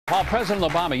While President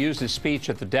Obama used his speech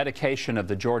at the dedication of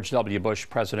the George W. Bush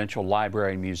Presidential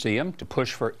Library and Museum to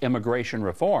push for immigration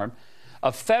reform,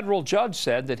 a federal judge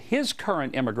said that his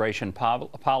current immigration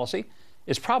policy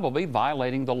is probably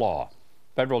violating the law.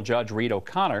 Federal Judge Reed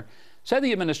O'Connor said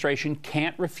the administration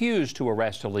can't refuse to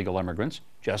arrest illegal immigrants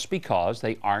just because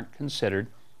they aren't considered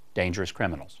dangerous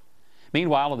criminals.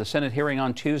 Meanwhile, at the Senate hearing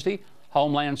on Tuesday,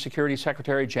 Homeland Security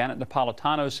Secretary Janet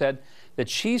Napolitano said that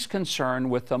she's concerned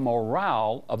with the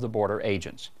morale of the border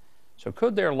agents. So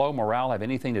could their low morale have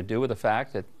anything to do with the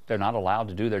fact that they're not allowed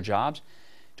to do their jobs?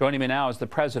 Joining me now is the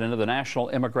president of the National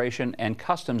Immigration and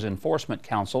Customs Enforcement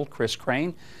Council, Chris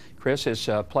Crane. Chris, it's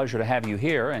a pleasure to have you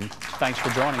here, and thanks for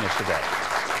joining us today.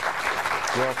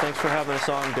 Well, thanks for having us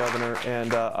on, Governor.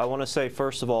 And I want to say,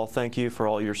 first of all, thank you for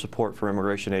all your support for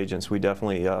immigration agents. We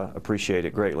definitely appreciate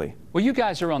it greatly. Well, you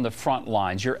guys are on the front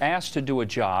lines. You're asked to do a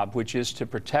job which is to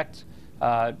protect,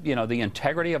 the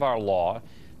integrity of our law.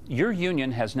 Your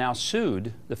union has now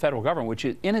sued the federal government, which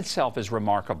in itself is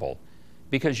remarkable,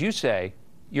 because you say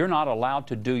you're not allowed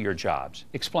to do your jobs.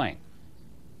 Explain.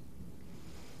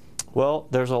 Well,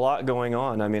 there's a lot going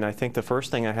on. I mean, I think the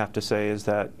first thing I have to say is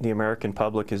that the American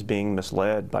public is being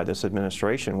misled by this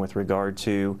administration with regard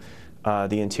to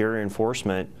the interior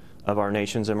enforcement of our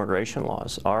nation's immigration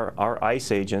laws. Our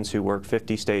ICE agents who work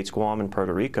 50 states, Guam and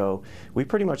Puerto Rico, we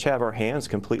pretty much have our hands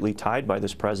completely tied by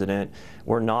this president.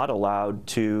 We're not allowed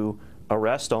to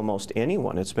arrest almost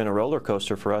anyone. It's been a roller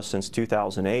coaster for us since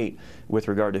 2008 with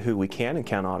regard to who we can and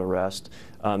cannot arrest.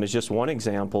 As just one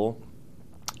example,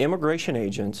 immigration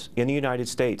agents in the United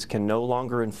States can no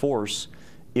longer enforce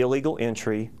illegal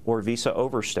entry or visa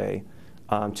overstay.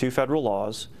 Two federal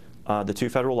laws. The two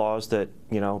federal laws that,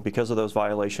 because of those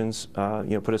violations,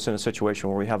 put us in a situation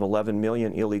where we have 11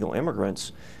 million illegal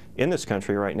immigrants in this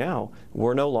country right now.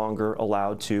 We're no longer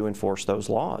allowed to enforce those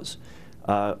laws.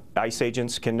 ICE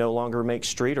agents can no longer make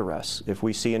street arrests. If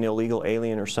we see an illegal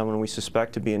alien or someone we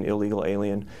suspect to be an illegal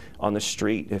alien on the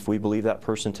street, if we believe that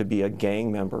person to be a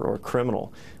gang member or a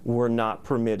criminal, we're not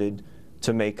permitted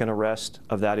to make an arrest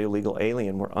of that illegal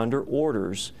alien. We're under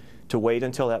orders to wait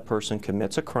until that person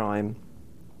commits a crime,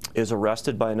 is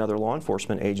arrested by another law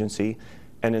enforcement agency,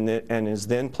 and is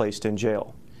then placed in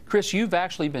jail. Chris, you've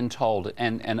actually been told,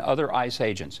 and other ICE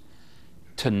agents,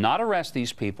 to not arrest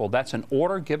these people. That's an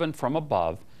order given from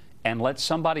above, and let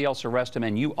somebody else arrest them,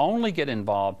 and you only get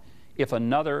involved if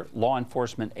another law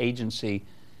enforcement agency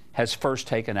has first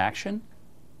taken action?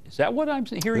 Is that what I'm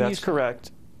hearing you say? That's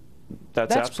correct.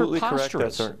 That's absolutely correct.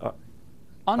 That's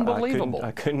unbelievable.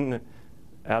 I couldn't,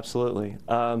 absolutely.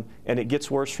 And it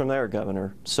gets worse from there,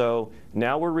 Governor. So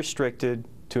now we're restricted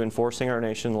to enforcing our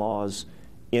nation's laws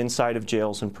inside of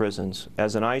jails and prisons.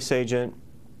 As an ICE agent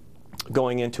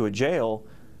going into a jail,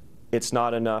 it's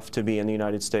not enough to be in the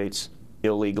United States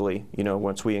illegally,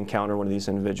 once we encounter one of these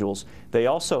individuals. They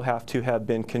also have to have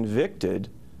been convicted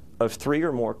of 3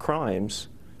 or more crimes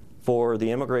for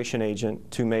the immigration agent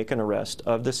to make an arrest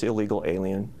of this illegal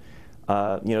alien.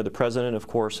 The president, of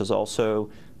course, has also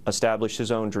established his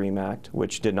own DREAM Act,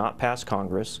 which did not pass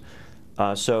Congress.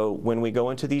 So when we go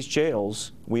into these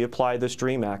jails, we apply this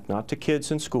DREAM Act not to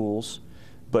kids in schools,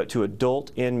 but to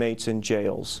adult inmates in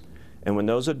jails. And when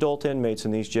those adult inmates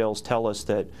in these jails tell us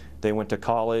that they went to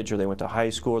college or they went to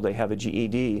high school or they have a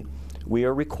GED, we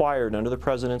are required under the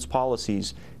president's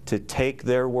policies to take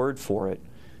their word for it.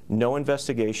 No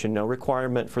investigation, no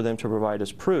requirement for them to provide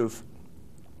us proof,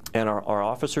 and our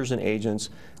officers and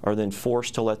agents are then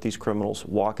forced to let these criminals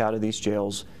walk out of these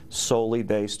jails solely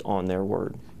based on their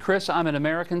word. Chris, I'm an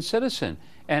American citizen,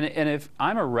 and if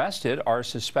I'm arrested or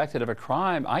suspected of a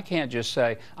crime, I can't just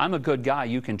say, I'm a good guy,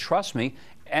 you can trust me,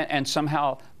 and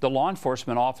somehow the law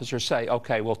enforcement officers say,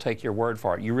 okay, we'll take your word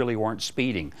for it. You really weren't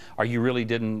speeding, or you really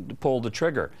didn't pull the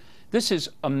trigger. This is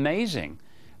amazing.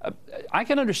 I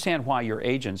can understand why your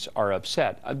agents are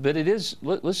upset, but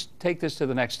let's take this to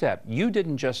the next step. You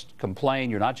didn't just complain,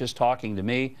 you're not just talking to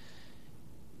me.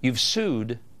 You've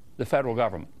sued the federal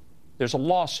government. There's a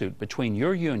lawsuit between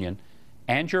your union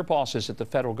and your bosses at the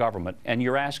federal government, and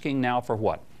you're asking now for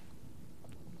what?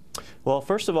 Well,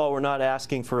 first of all, we're not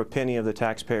asking for a penny of the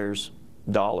taxpayers'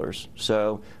 dollars.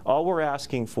 So all we're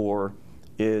asking for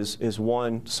is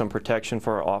one, some protection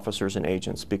for our officers and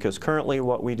agents, because currently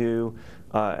what we do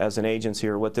as an agency,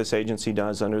 or what this agency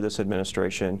does under this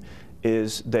administration,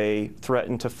 is they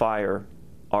threaten to fire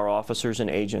our officers and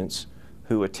agents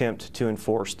who attempt to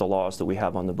enforce the laws that we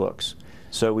have on the books.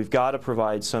 So we've got to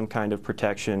provide some kind of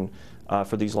protection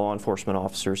for these law enforcement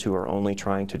officers who are only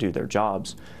trying to do their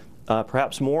jobs.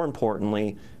 Perhaps more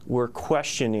importantly, we're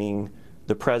questioning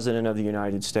the President of the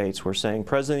United States. We're saying,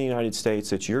 President of the United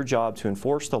States, it's your job to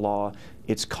enforce the law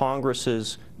It's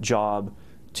Congress's job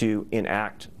to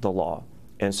enact the law.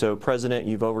 And so, President,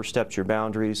 you've overstepped your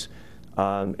boundaries,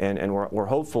 and we're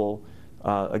hopeful,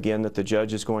 again, that the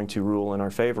judge is going to rule in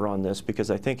our favor on this,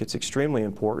 because I think it's extremely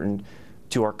important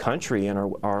to our country and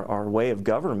our way of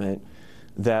government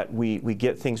that we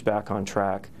get things back on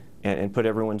track and put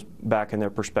everyone back in their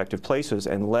prospective places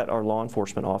and let our law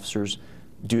enforcement officers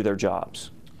do their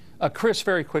jobs. Chris,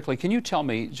 very quickly, can you tell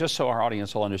me, just so our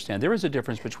audience will understand, there is a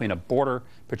difference between a Border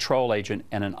Patrol agent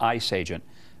and an ICE agent.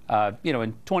 You know,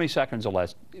 in 20 seconds or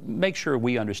less, make sure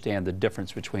we understand the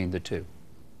difference between the two.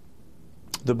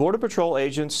 The Border Patrol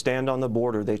agents stand on the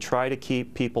border. They try to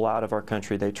keep people out of our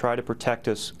country. They try to protect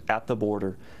us at the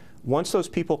border. Once those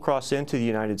people cross into the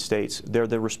United States, they're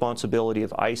the responsibility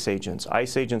of ICE agents.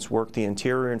 ICE agents work the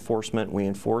interior enforcement. We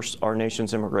enforce our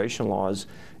nation's immigration laws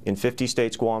in 50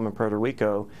 states, Guam, and Puerto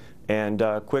Rico. And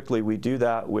quickly, we do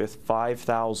that with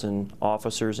 5,000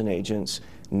 officers and agents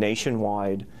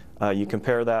nationwide. You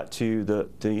compare that to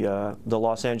the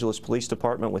Los Angeles Police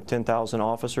Department with 10,000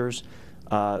 officers.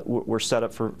 We're set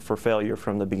up for failure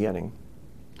from the beginning.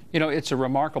 You know, it's a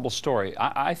remarkable story.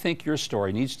 I think your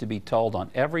story needs to be told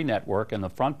on every network and the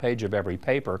front page of every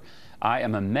paper. I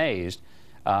am amazed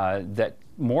that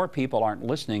more people aren't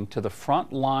listening to the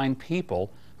frontline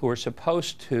people who are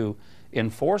supposed to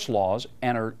enforce laws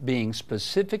and are being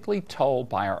specifically told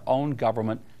by our own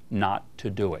government not to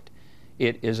do it.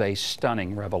 It is a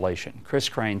stunning revelation. Chris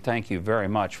Crane, thank you very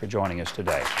much for joining us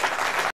today.